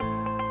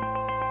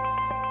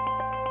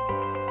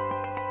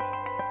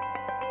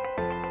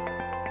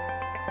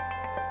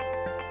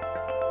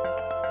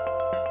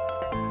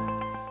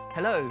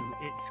Hello,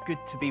 it's good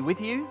to be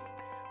with you.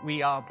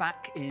 We are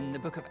back in the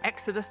book of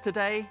Exodus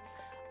today.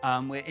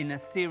 We're in a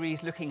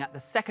series looking at the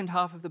second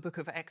half of the book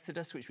of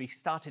Exodus, which we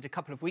started a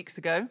couple of weeks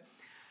ago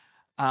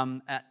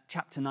at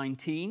chapter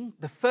 19.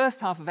 The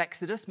first half of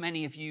Exodus,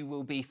 many of you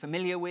will be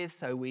familiar with.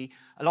 So a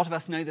lot of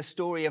us know the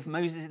story of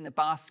Moses in the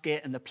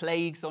basket and the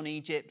plagues on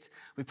Egypt.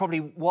 We've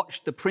probably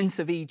watched The Prince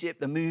of Egypt,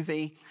 the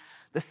movie.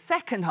 The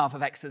second half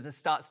of Exodus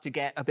starts to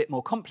get a bit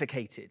more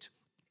complicated,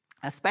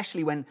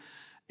 especially when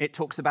it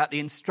talks about the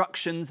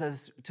instructions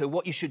as to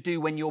what you should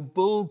do when your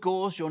bull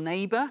gores your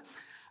neighbor,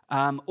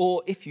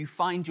 or if you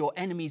find your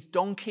enemy's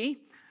donkey.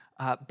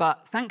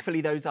 But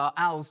thankfully, those are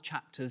Al's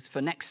chapters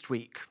for next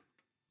week.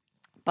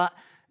 But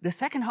the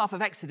second half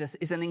of Exodus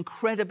is an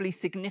incredibly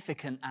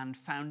significant and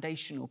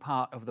foundational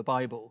part of the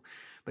Bible,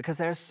 because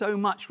there is so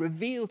much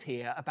revealed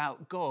here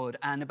about God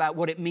and about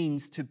what it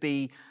means to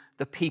be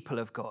the people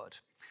of God.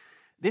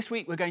 This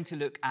week, we're going to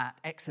look at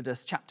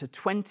Exodus chapter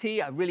 20,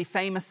 a really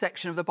famous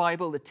section of the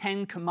Bible, the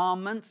 10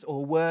 Commandments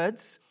or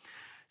words.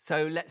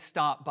 So let's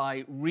start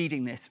by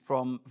reading this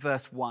from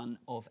verse 1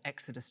 of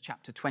Exodus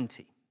chapter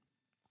 20.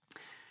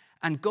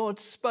 And God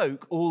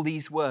spoke all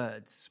these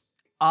words,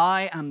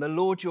 I am the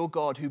Lord your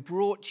God who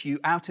brought you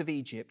out of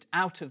Egypt,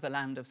 out of the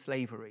land of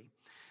slavery.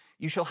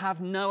 You shall have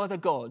no other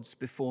gods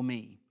before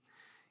me.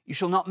 You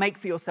shall not make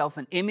for yourself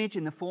an image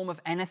in the form of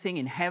anything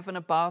in heaven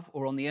above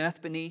or on the earth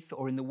beneath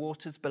or in the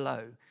waters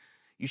below.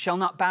 You shall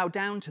not bow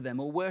down to them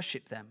or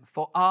worship them,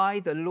 for I,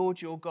 the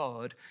Lord your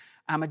God,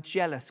 am a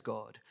jealous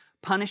God,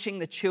 punishing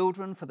the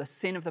children for the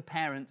sin of the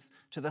parents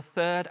to the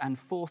third and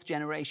fourth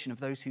generation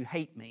of those who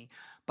hate me,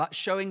 but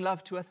showing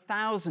love to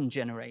 1,000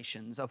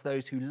 generations of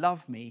those who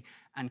love me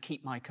and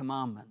keep my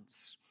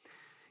commandments.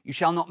 You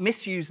shall not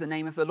misuse the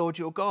name of the Lord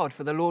your God,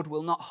 for the Lord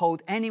will not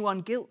hold anyone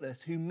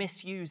guiltless who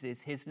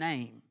misuses his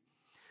name.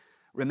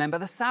 Remember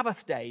the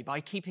Sabbath day by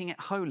keeping it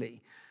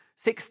holy.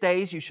 6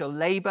 days you shall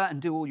labor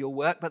and do all your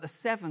work, but the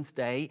seventh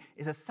day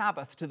is a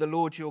Sabbath to the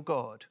Lord your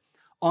God.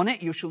 On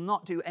it you shall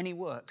not do any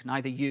work,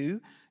 neither you,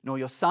 nor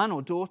your son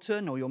or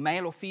daughter, nor your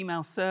male or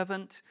female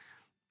servant,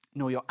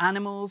 nor your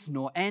animals,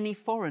 nor any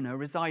foreigner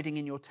residing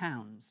in your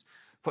towns.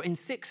 For in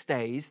 6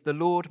 days the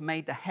Lord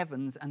made the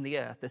heavens and the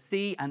earth, the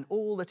sea and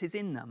all that is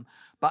in them,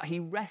 but he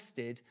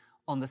rested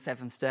on the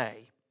seventh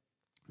day.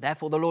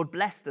 Therefore the Lord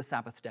blessed the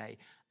Sabbath day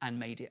and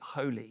made it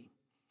holy.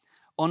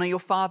 Honor your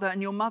father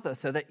and your mother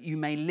so that you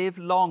may live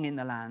long in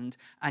the land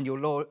and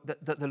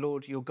that the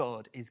Lord your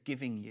God is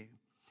giving you.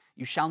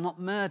 You shall not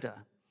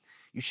murder.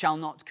 You shall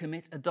not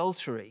commit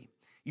adultery.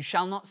 You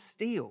shall not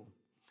steal.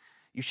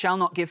 You shall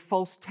not give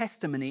false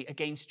testimony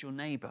against your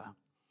neighbor.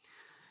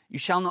 You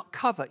shall not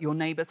covet your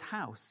neighbor's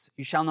house.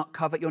 You shall not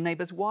covet your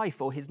neighbor's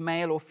wife or his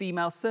male or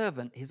female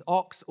servant, his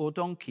ox or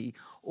donkey,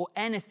 or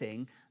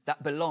anything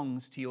that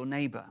belongs to your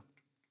neighbor.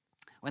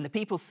 When the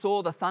people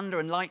saw the thunder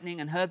and lightning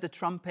and heard the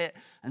trumpet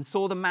and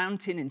saw the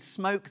mountain in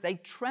smoke, they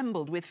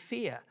trembled with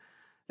fear.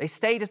 They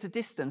stayed at a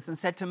distance and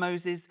said to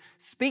Moses,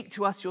 "Speak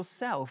to us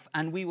yourself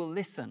and we will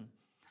listen.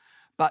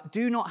 But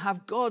do not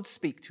have God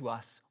speak to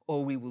us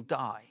or we will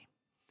die."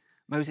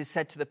 Moses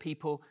said to the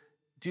people,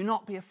 "Do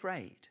not be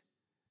afraid.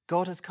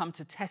 God has come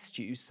to test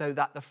you so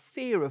that the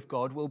fear of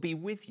God will be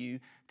with you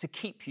to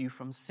keep you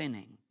from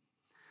sinning."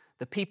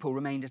 The people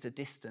remained at a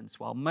distance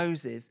while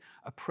Moses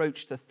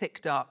approached the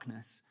thick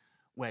darkness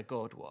where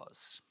God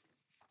was.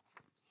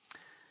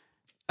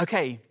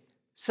 Okay,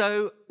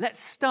 so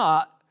let's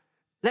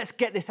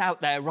get this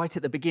out there right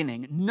at the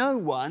beginning. No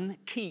one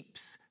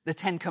keeps the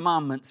 10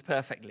 Commandments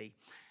perfectly.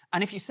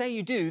 And if you say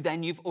you do,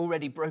 then you've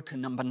already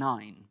broken number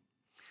 9.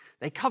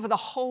 They cover the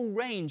whole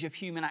range of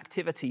human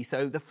activity.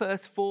 So the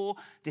first 4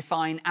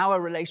 define our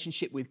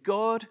relationship with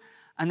God,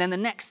 and then the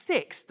next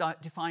 6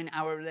 define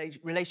our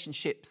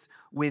relationships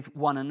with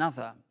one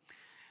another.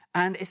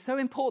 And it's so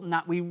important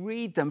that we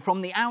read them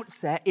from the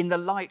outset in the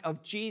light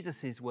of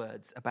Jesus'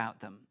 words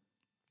about them.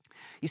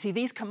 You see,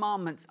 these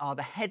commandments are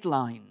the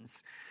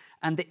headlines,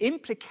 and the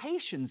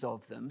implications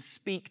of them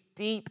speak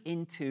deep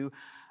into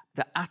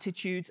the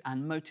attitudes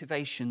and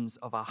motivations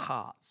of our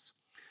hearts.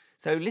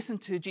 So listen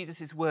to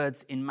Jesus'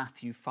 words in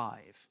Matthew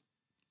 5.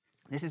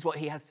 This is what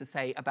he has to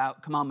say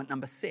about commandment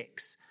number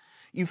 6.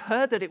 You've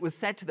heard that it was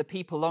said to the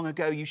people long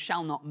ago, "You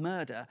shall not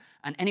murder,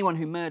 and anyone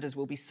who murders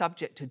will be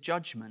subject to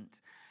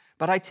judgment.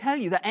 But I tell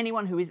you that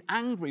anyone who is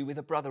angry with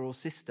a brother or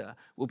sister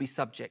will be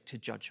subject to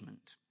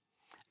judgment."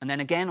 And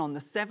then again on the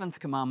 7th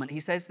commandment, he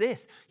says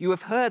this, "You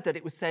have heard that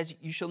it was said,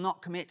 you shall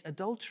not commit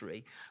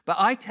adultery. But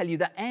I tell you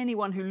that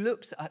anyone who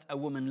looks at a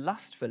woman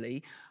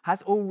lustfully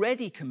has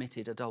already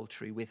committed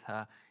adultery with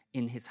her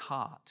in his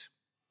heart."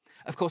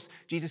 Of course,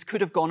 Jesus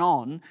could have gone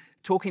on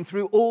talking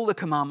through all the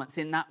commandments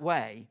in that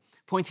way,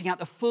 pointing out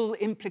the full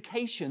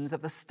implications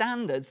of the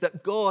standards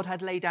that God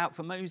had laid out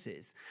for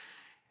Moses.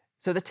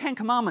 So the 10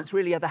 Commandments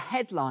really are the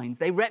headlines.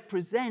 They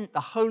represent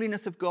the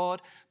holiness of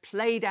God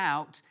played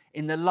out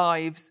in the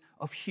lives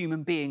of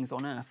human beings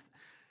on earth.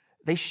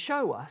 They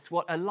show us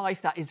what a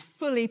life that is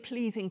fully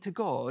pleasing to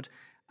God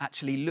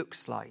actually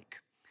looks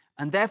like,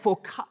 and therefore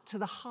cut to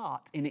the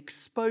heart in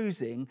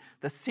exposing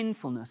the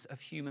sinfulness of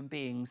human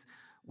beings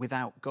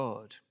without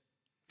God.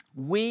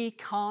 We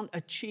can't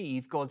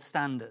achieve God's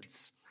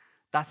standards.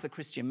 That's the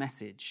Christian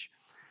message.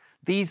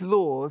 These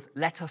laws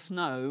let us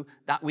know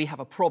that we have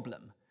a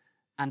problem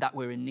and that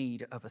we're in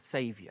need of a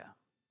saviour.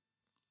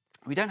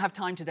 We don't have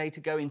time today to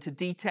go into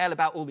detail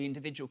about all the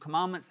individual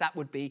commandments. That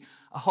would be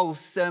a whole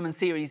sermon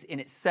series in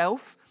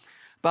itself.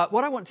 But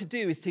what I want to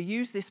do is to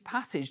use this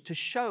passage to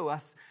show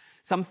us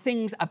some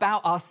things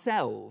about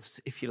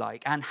ourselves, if you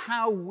like, and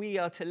how we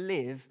are to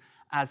live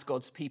as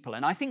God's people.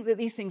 And I think that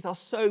these things are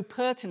so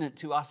pertinent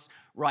to us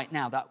right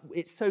now that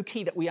it's so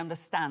key that we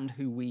understand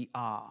who we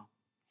are.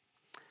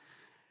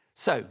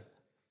 So,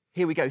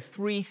 here we go,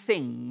 3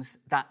 things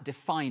that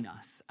define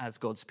us as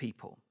God's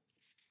people.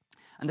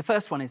 And the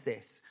first one is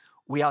this: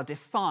 we are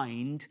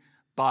defined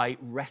by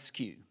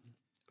rescue.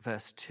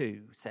 Verse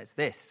 2 says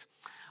this: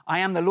 I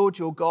am the Lord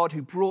your God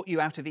who brought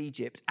you out of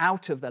Egypt,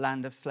 out of the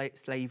land of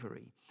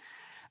slavery.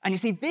 And you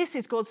see, this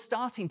is God's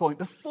starting point.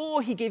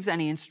 Before he gives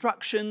any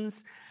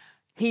instructions,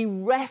 he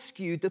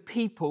rescued the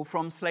people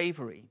from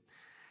slavery.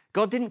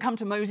 God didn't come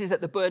to Moses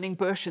at the burning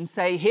bush and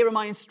say, here are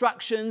my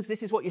instructions,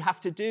 this is what you have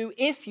to do.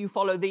 If you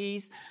follow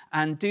these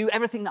and do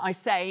everything that I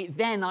say,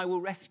 then I will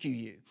rescue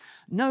you.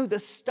 No, the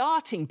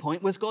starting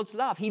point was God's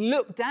love. He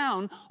looked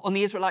down on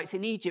the Israelites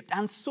in Egypt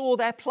and saw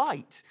their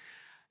plight.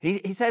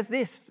 He says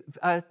this,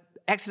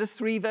 Exodus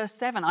 3 verse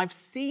 7, I've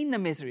seen the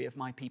misery of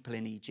my people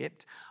in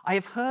Egypt. I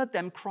have heard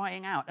them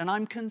crying out, and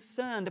I'm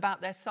concerned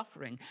about their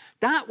suffering.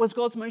 That was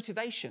God's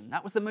motivation.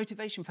 That was the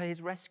motivation for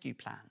his rescue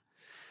plan.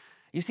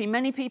 You see,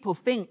 many people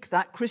think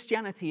that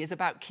Christianity is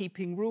about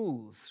keeping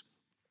rules.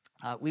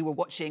 We were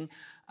watching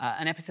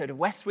an episode of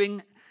West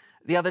Wing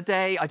the other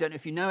day. I don't know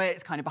if you know it.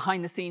 It's kind of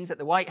behind the scenes at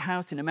the White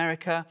House in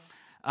America.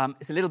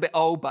 It's a little bit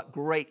old, but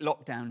great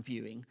lockdown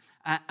viewing.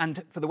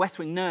 And for the West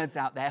Wing nerds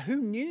out there, who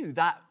knew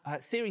that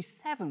Series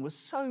 7 was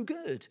so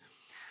good?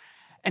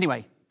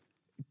 Anyway,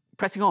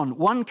 pressing on,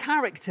 one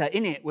character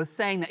in it was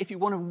saying that if you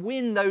want to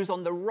win those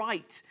on the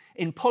right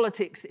in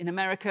politics in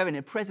America in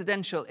a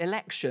presidential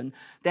election,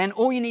 then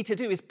all you need to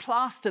do is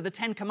plaster the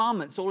 10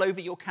 Commandments all over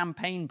your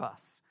campaign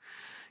bus.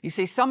 You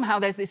see, somehow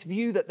there's this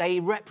view that they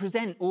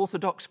represent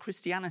Orthodox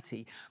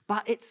Christianity,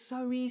 but it's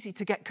so easy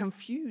to get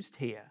confused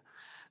here.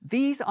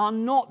 These are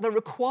not the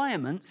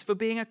requirements for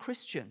being a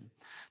Christian.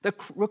 The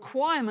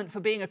requirement for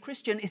being a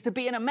Christian is to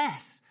be in a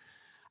mess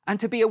and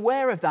to be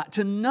aware of that,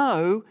 to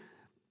know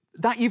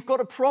that you've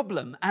got a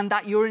problem and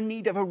that you're in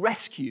need of a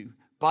rescue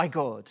by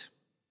God.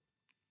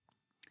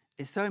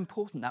 It's so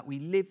important that we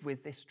live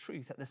with this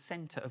truth at the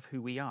center of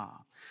who we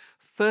are.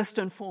 First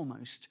and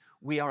foremost,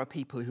 we are a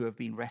people who have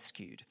been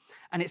rescued.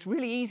 And it's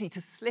really easy to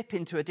slip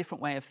into a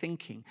different way of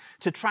thinking,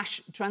 to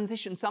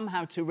transition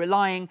somehow to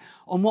relying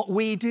on what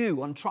we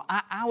do, on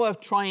our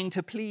trying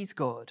to please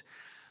God.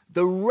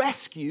 The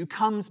rescue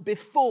comes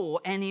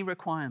before any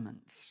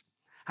requirements.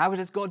 How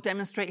does God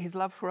demonstrate his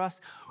love for us?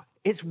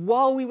 It's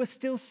while we were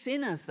still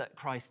sinners that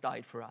Christ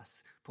died for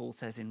us, Paul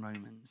says in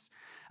Romans.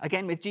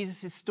 Again, with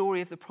Jesus'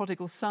 story of the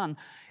prodigal son,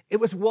 it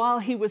was while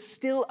he was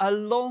still a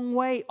long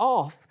way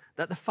off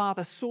that the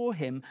Father saw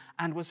him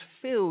and was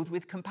filled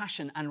with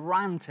compassion and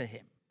ran to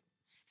him.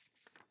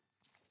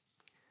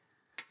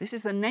 This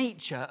is the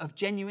nature of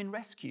genuine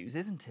rescues,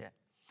 isn't it?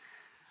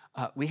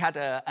 We had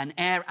an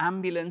air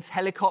ambulance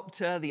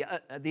helicopter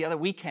the other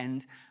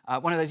weekend.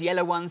 One of those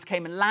yellow ones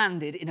came and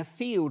landed in a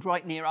field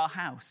right near our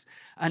house.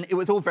 And it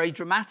was all very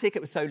dramatic.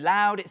 It was so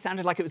loud. It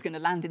sounded like it was going to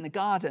land in the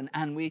garden.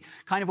 And we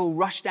kind of all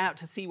rushed out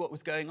to see what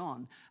was going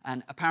on.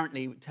 And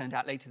apparently it turned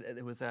out later that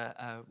there was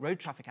a road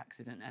traffic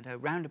accident at a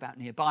roundabout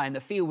nearby, and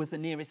the field was the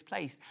nearest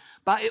place.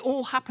 But it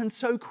all happened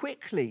so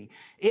quickly.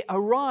 It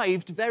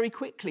arrived very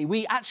quickly.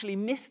 We actually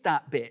missed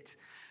that bit.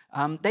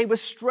 They were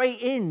straight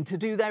in to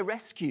do their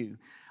rescue.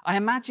 I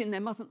imagine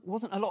there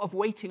wasn't a lot of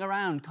waiting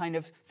around, kind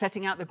of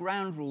setting out the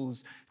ground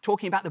rules,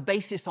 talking about the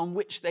basis on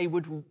which they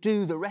would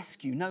do the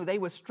rescue. No, they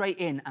were straight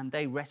in and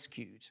they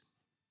rescued.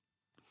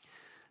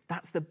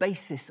 That's the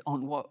basis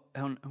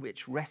on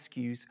which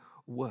rescues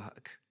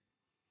work.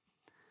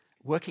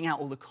 Working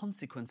out all the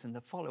consequence and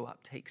the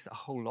follow-up takes a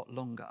whole lot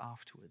longer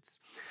afterwards.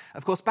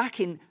 Of course, back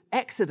in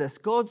Exodus,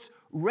 God's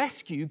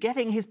rescue,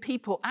 getting his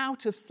people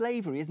out of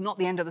slavery, is not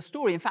the end of the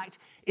story. In fact,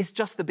 it's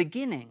just the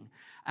beginning.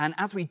 And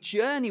as we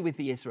journey with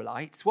the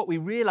Israelites, what we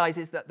realize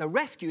is that the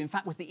rescue, in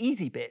fact, was the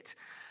easy bit.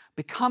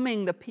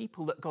 Becoming the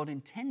people that God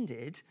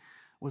intended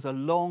was a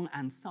long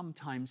and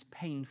sometimes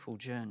painful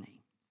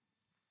journey.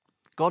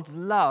 God's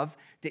love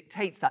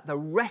dictates that the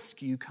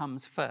rescue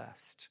comes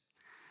first.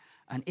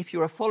 And if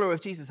you're a follower of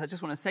Jesus, I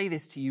just want to say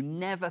this to you: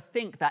 never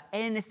think that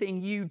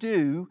anything you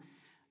do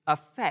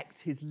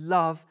affects his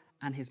love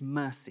and his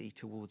mercy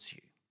towards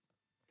you.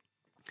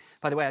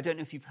 By the way, I don't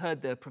know if you've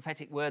heard the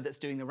prophetic word that's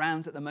doing the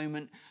rounds at the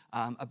moment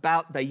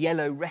about the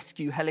yellow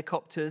rescue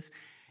helicopters.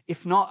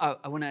 If not,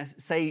 I want to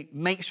say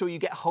make sure you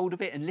get hold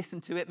of it and listen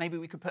to it. Maybe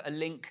we could put a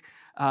link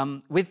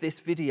with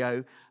this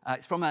video.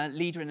 It's from a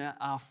leader in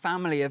our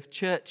family of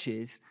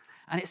churches.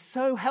 And it's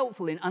so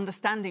helpful in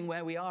understanding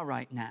where we are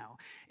right now,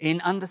 in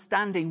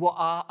understanding what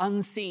our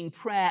unseen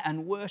prayer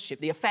and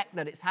worship, the effect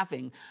that it's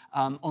having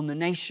on the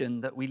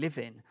nation that we live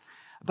in,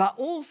 but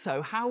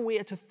also how we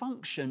are to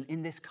function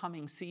in this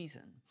coming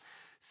season.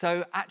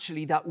 So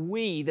actually that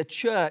we, the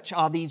church,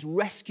 are these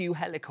rescue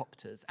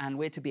helicopters, and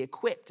we're to be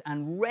equipped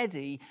and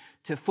ready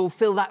to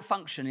fulfill that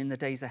function in the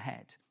days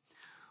ahead.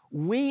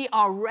 We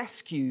are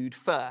rescued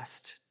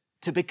first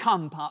to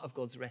become part of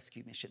God's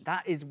rescue mission.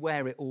 That is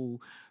where it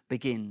all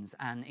begins.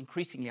 And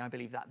increasingly, I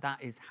believe that that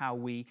is how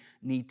we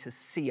need to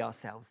see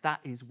ourselves. That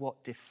is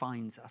what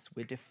defines us.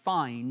 We're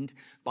defined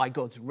by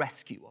God's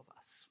rescue of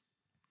us.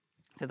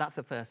 So that's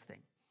the first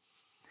thing.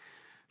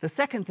 The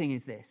second thing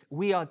is this: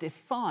 we are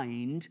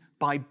defined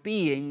by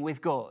being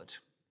with God.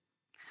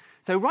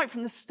 So right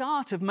from the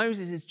start of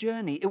Moses'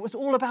 journey, it was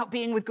all about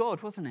being with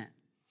God, wasn't it?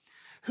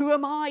 Who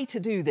am I to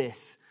do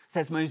this,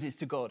 says Moses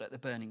to God at the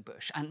burning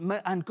bush.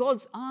 And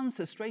God's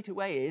answer straight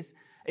away is,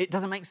 it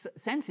doesn't make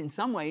sense in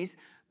some ways,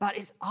 but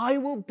it's, I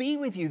will be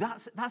with you.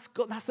 That's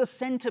the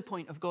center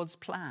point of God's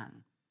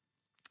plan.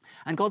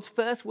 And God's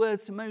first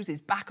words to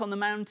Moses back on the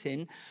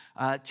mountain,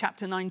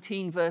 chapter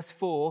 19, verse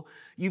 4,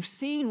 you've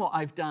seen what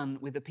I've done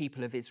with the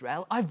people of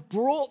Israel. I've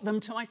brought them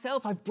to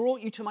myself. I've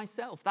brought you to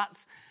myself.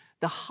 That's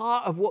the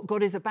heart of what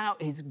God is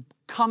about, is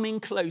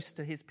coming close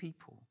to his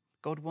people.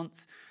 God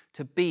wants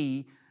to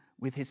be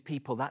with his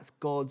people. That's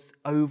God's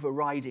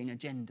overriding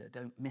agenda.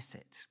 Don't miss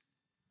it.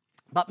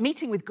 But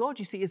meeting with God,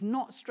 you see, is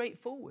not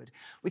straightforward.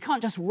 We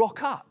can't just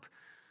rock up.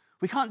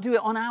 We can't do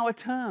it on our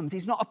terms.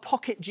 He's not a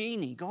pocket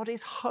genie. God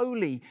is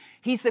holy.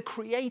 He's the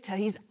creator.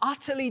 He's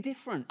utterly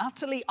different,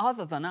 utterly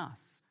other than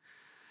us.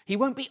 He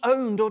won't be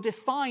owned or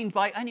defined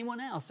by anyone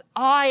else.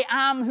 I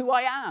am who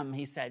I am,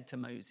 he said to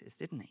Moses,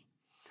 didn't he?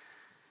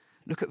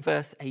 Look at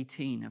verse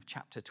 18 of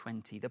chapter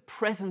 20. The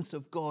presence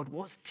of God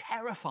was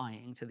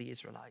terrifying to the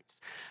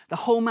Israelites. The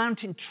whole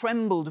mountain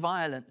trembled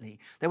violently.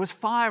 There was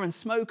fire and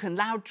smoke and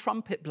loud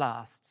trumpet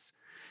blasts.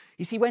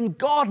 You see, when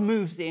God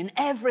moves in,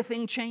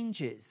 everything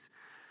changes.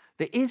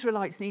 The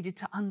Israelites needed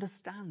to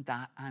understand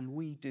that, and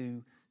we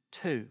do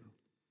too.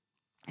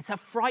 It's a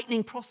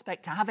frightening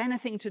prospect to have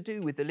anything to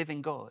do with the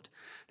living God.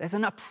 There's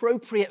an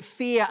appropriate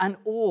fear and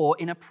awe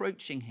in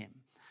approaching him.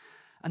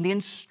 And the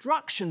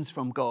instructions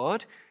from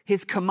God,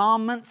 his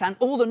commandments and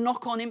all the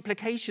knock-on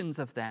implications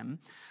of them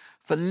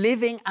for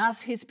living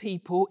as his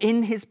people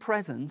in his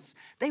presence,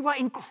 they were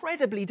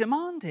incredibly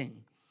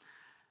demanding.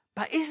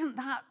 But isn't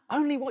that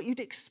only what you'd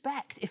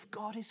expect if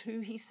God is who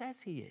he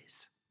says he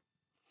is?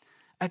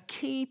 A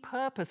key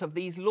purpose of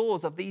these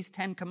laws, of these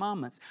 10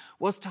 commandments,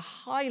 was to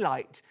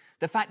highlight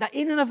the fact that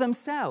in and of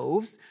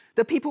themselves,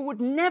 the people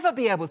would never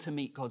be able to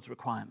meet God's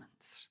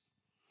requirements.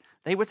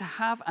 They were to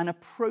have an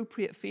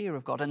appropriate fear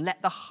of God and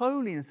let the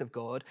holiness of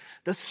God,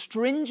 the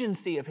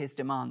stringency of his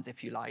demands,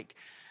 if you like,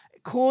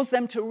 cause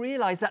them to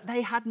realize that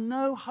they had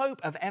no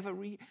hope of ever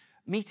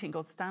meeting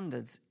God's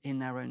standards in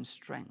their own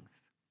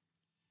strength.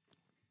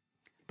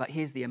 But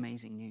here's the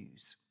amazing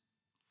news.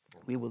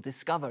 We will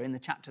discover in the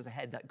chapters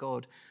ahead that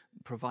God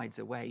provides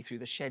a way through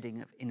the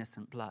shedding of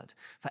innocent blood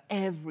for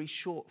every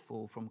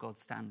shortfall from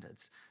God's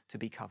standards to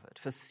be covered,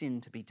 for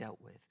sin to be dealt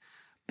with,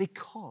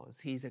 because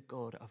he's a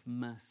God of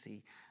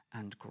mercy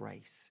and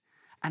grace.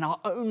 And our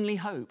only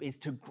hope is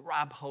to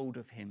grab hold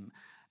of him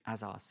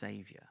as our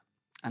Saviour.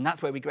 And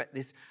that's where we get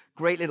this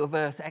great little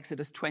verse,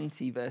 Exodus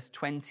 20, verse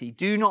 20.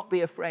 Do not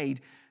be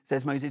afraid,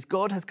 says Moses.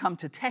 God has come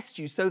to test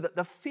you so that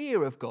the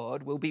fear of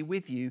God will be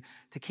with you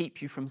to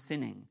keep you from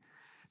sinning.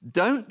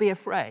 Don't be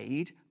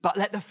afraid, but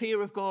let the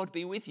fear of God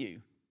be with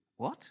you.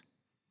 What?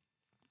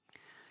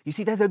 You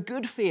see, there's a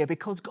good fear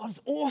because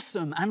God's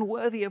awesome and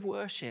worthy of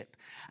worship.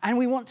 And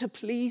we want to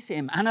please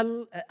him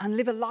and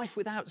live a life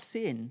without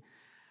sin.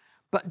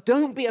 But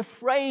don't be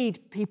afraid,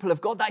 people of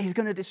God, that he's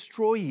going to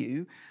destroy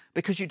you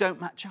because you don't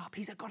match up.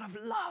 He's a God of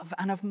love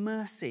and of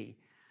mercy.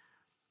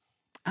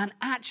 And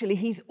actually,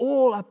 he's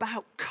all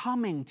about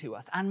coming to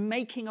us and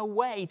making a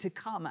way to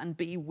come and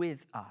be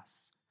with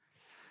us.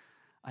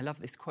 I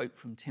love this quote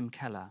from Tim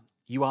Keller.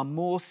 You are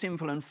more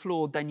sinful and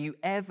flawed than you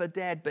ever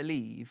dared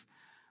believe,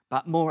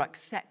 but more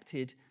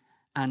accepted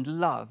and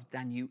loved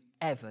than you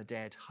ever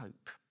dared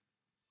hope.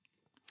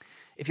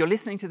 If you're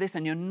listening to this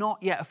and you're not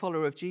yet a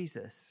follower of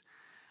Jesus,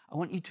 I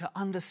want you to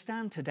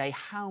understand today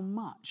how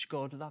much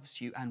God loves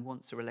you and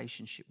wants a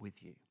relationship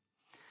with you.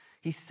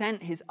 He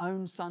sent his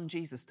own son,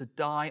 Jesus, to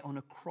die on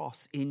a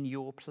cross in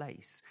your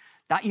place,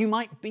 that you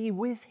might be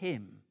with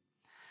him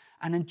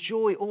and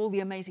enjoy all the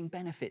amazing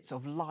benefits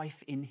of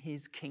life in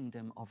his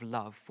kingdom of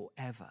love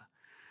forever.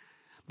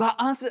 But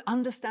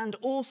understand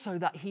also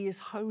that he is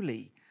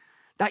holy,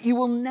 that you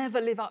will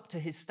never live up to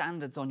his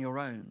standards on your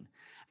own,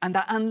 and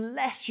that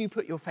unless you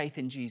put your faith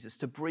in Jesus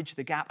to bridge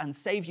the gap and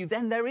save you,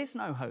 then there is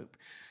no hope.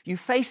 You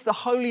face the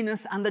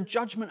holiness and the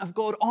judgment of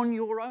God on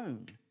your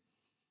own.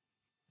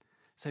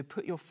 So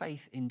put your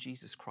faith in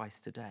Jesus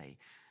Christ today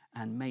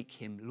and make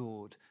him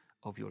Lord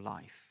of your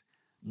life.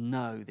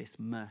 Know this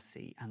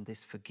mercy and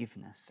this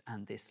forgiveness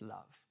and this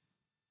love.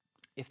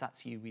 If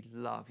that's you, we'd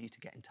love you to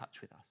get in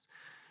touch with us.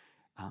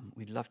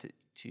 We'd love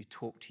to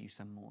talk to you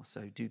some more,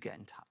 so do get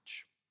in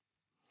touch.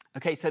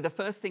 Okay, so the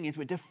first thing is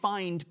we're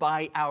defined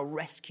by our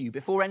rescue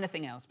before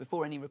anything else,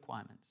 before any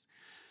requirements.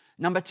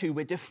 Number 2,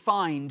 we're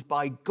defined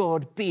by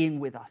God being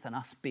with us and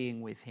us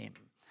being with him.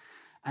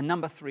 And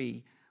number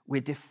 3,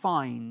 we're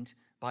defined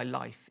by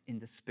life in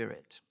the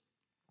Spirit.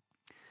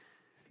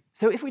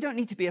 So if we don't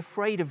need to be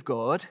afraid of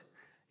God,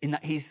 in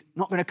that he's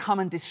not going to come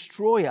and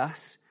destroy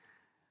us,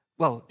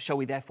 well, shall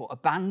we therefore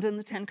abandon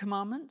the 10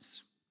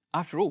 Commandments?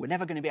 After all, we're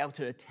never going to be able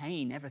to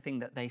attain everything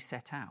that they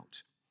set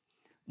out.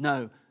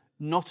 No,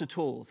 not at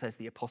all, says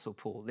the Apostle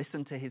Paul.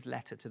 Listen to his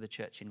letter to the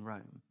church in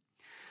Rome.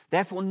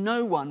 Therefore,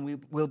 no one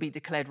will be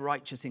declared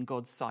righteous in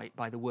God's sight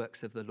by the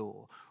works of the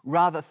law.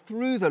 Rather,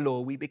 through the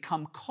law, we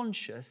become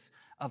conscious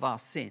of our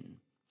sin.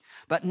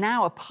 But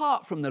now,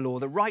 apart from the law,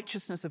 the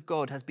righteousness of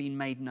God has been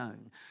made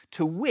known,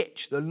 to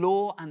which the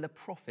law and the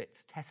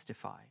prophets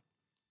testify.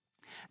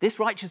 This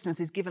righteousness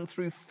is given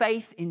through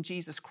faith in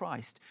Jesus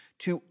Christ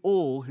to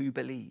all who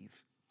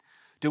believe.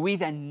 Do we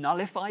then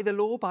nullify the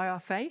law by our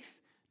faith?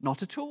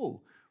 Not at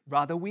all.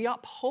 Rather, we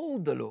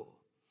uphold the law.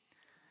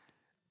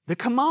 The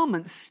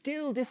commandments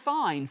still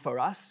define for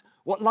us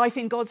what life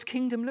in God's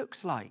kingdom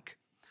looks like.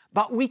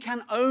 But we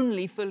can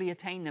only fully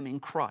attain them in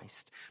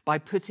Christ by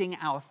putting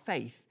our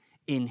faith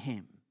in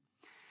him.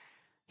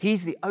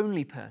 He's the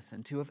only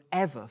person to have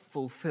ever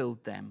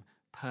fulfilled them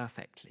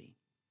perfectly.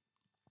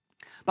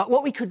 But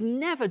what we could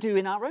never do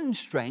in our own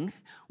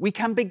strength, we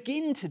can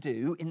begin to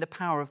do in the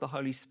power of the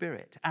Holy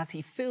Spirit as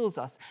he fills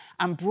us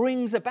and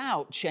brings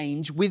about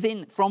change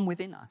from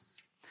within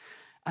us.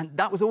 And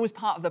that was always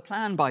part of the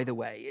plan, by the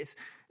way.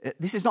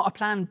 This is not a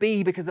plan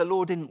B because the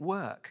law didn't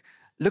work.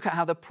 Look at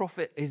how the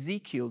prophet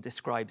Ezekiel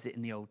describes it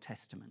in the Old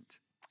Testament.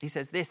 He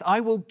says this,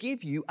 I will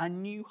give you a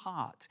new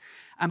heart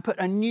and put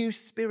a new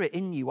spirit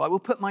in you. I will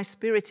put my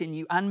spirit in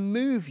you and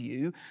move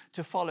you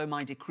to follow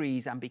my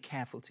decrees and be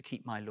careful to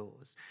keep my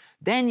laws.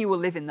 Then you will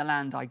live in the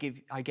land I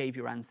gave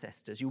your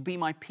ancestors. You'll be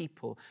my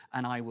people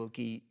and I will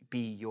be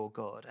your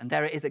God. And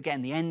there it is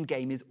again. The end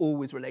game is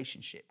always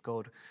relationship,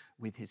 God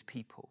with his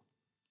people.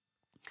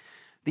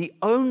 The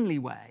only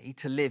way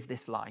to live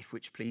this life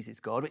which pleases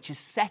God, which is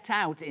set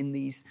out in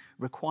these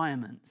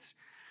requirements,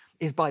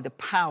 is by the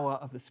power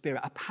of the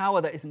Spirit, a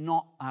power that is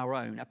not our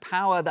own, a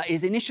power that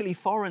is initially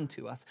foreign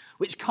to us,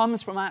 which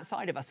comes from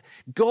outside of us.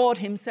 God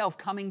himself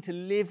coming to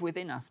live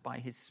within us by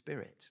his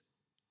Spirit.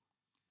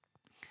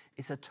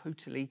 It's a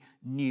totally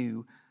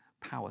new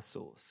power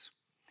source.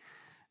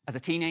 As a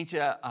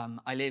teenager,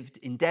 I lived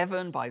in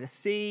Devon by the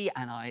sea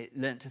and I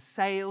learnt to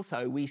sail.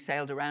 So we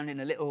sailed around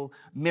in a little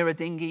mirror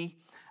dinghy,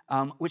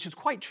 which was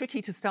quite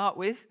tricky to start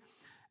with.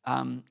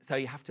 So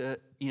you have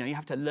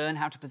to learn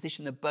how to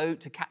position the boat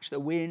to catch the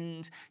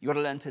wind. You got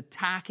to learn to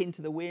tack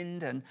into the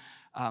wind and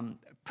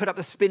put up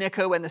the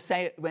spinnaker when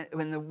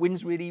the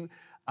wind's really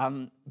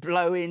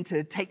blowing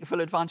to take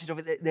full advantage of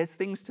it. There's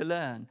things to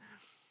learn.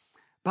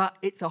 But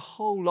it's a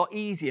whole lot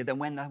easier than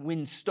when the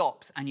wind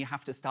stops and you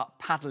have to start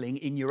paddling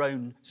in your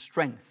own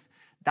strength.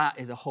 That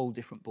is a whole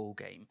different ball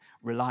game,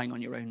 relying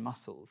on your own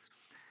muscles.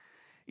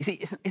 You see,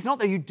 it's not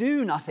that you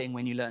do nothing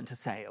when you learn to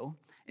sail.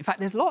 In fact,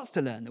 there's lots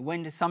to learn. The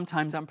wind is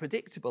sometimes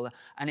unpredictable,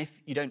 and if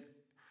you don't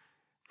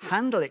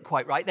handle it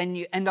quite right, then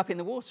you end up in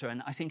the water.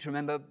 And I seem to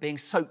remember being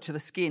soaked to the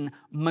skin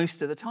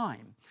most of the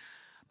time.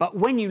 But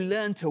when you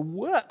learn to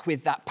work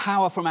with that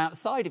power from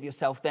outside of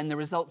yourself, then the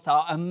results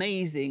are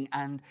amazing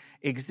and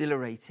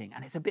exhilarating.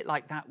 And it's a bit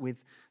like that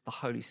with the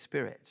Holy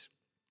Spirit.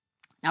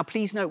 Now,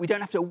 please note, we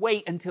don't have to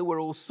wait until we're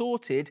all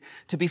sorted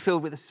to be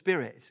filled with the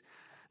Spirit.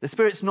 The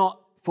Spirit's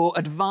not for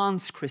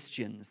advanced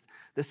Christians.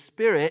 The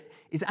Spirit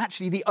is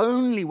actually the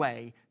only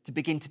way to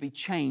begin to be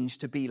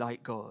changed to be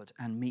like God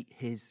and meet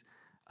his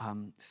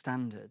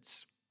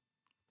standards.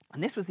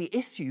 And this was the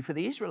issue for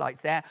the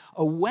Israelites. Their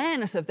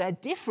awareness of their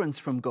difference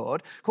from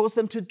God caused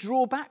them to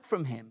draw back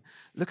from him.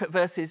 Look at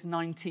verses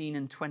 19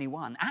 and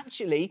 21.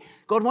 Actually,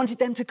 God wanted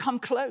them to come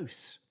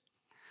close.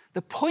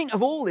 The point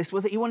of all this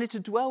was that he wanted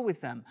to dwell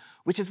with them,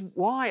 which is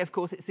why, of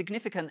course, it's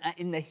significant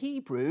in the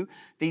Hebrew,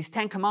 these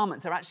 10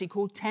 commandments are actually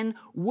called 10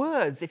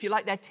 words. If you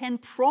like, they're 10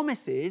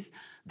 promises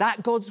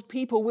that God's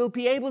people will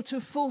be able to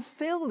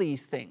fulfill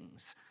these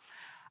things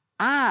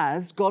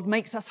as God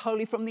makes us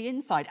holy from the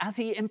inside, as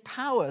he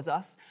empowers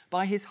us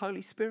by his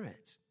Holy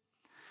Spirit.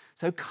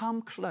 So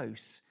come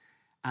close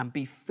and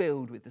be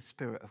filled with the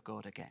Spirit of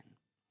God again.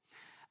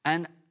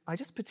 And I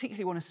just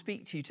particularly want to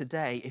speak to you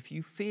today if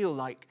you feel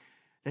like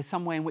there's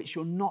some way in which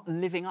you're not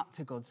living up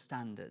to God's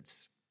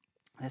standards.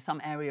 There's some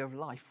area of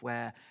life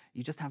where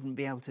you just haven't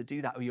been able to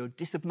do that, or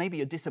maybe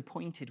you're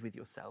disappointed with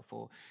yourself,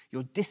 or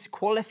you're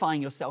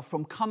disqualifying yourself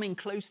from coming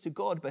close to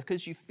God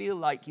because you feel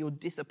like you're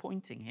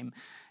disappointing him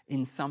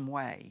in some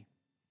way.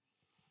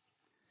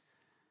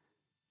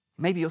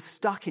 Maybe you're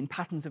stuck in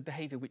patterns of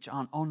behavior which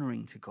aren't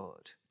honoring to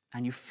God,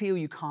 and you feel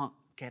you can't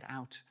get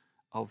out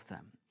of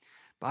them.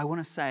 But I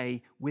want to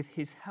say, with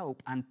his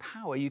help and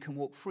power, you can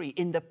walk free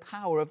in the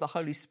power of the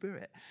Holy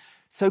Spirit.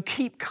 So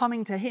keep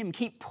coming to him.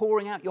 Keep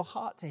pouring out your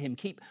heart to him.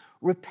 Keep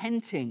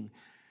repenting.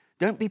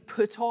 Don't be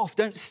put off.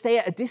 Don't stay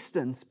at a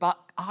distance, but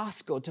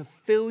ask God to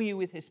fill you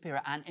with his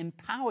Spirit and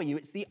empower you.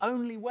 It's the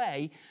only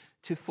way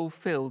to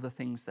fulfill the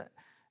things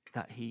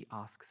that he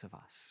asks of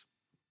us.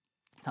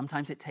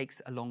 Sometimes it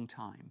takes a long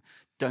time.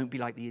 Don't be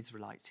like the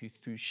Israelites who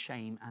through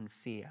shame and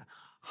fear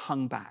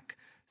hung back,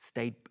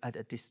 stayed at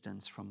a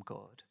distance from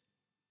God.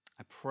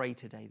 I pray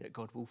today that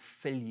God will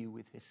fill you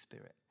with his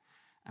Spirit.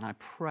 And I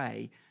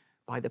pray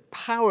by the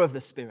power of the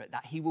Spirit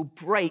that he will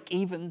break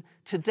even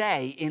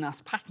today in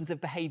us patterns of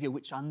behavior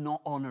which are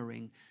not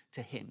honoring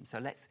to him. So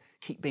let's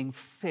keep being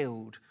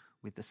filled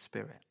with the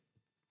Spirit.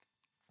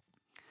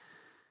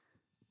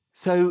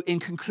 So in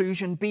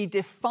conclusion, be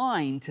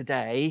defined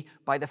today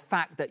by the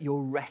fact that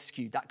you're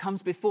rescued. That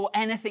comes before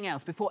anything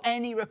else, before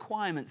any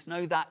requirements.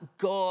 Know that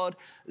God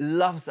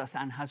loves us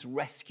and has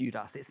rescued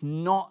us. It's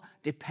not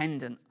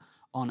dependent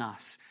on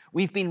us.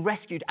 We've been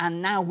rescued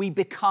and now we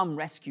become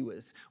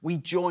rescuers. We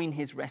join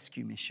his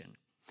rescue mission.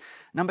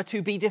 Number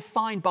 2, be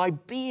defined by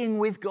being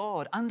with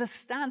God.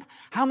 Understand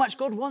how much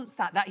God wants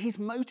that he's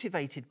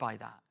motivated by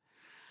that.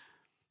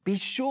 Be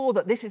sure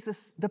that this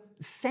is the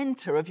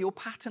center of your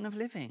pattern of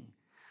living,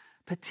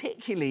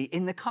 particularly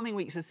in the coming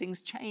weeks as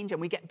things change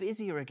and we get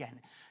busier again.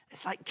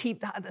 It's like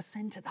keep that at the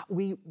center, that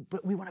we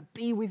want to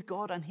be with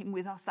God and him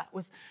with us. That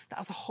was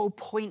the whole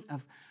point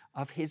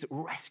of his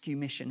rescue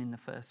mission in the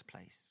first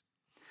place.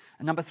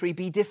 And number 3,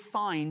 be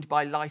defined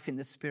by life in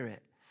the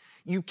Spirit.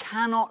 You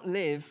cannot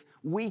live,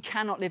 I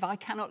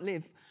cannot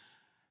live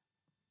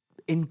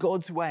in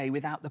God's way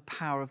without the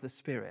power of the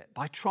Spirit.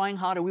 By trying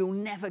harder, we will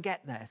never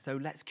get there. So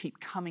let's keep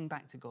coming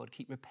back to God,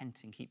 keep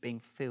repenting, keep being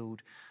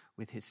filled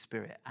with his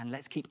Spirit. And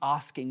let's keep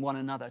asking one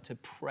another to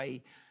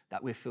pray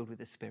that we're filled with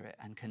the Spirit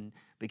and can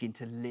begin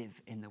to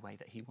live in the way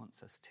that he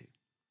wants us to.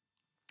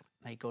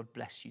 May God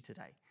bless you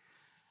today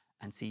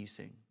and see you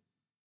soon.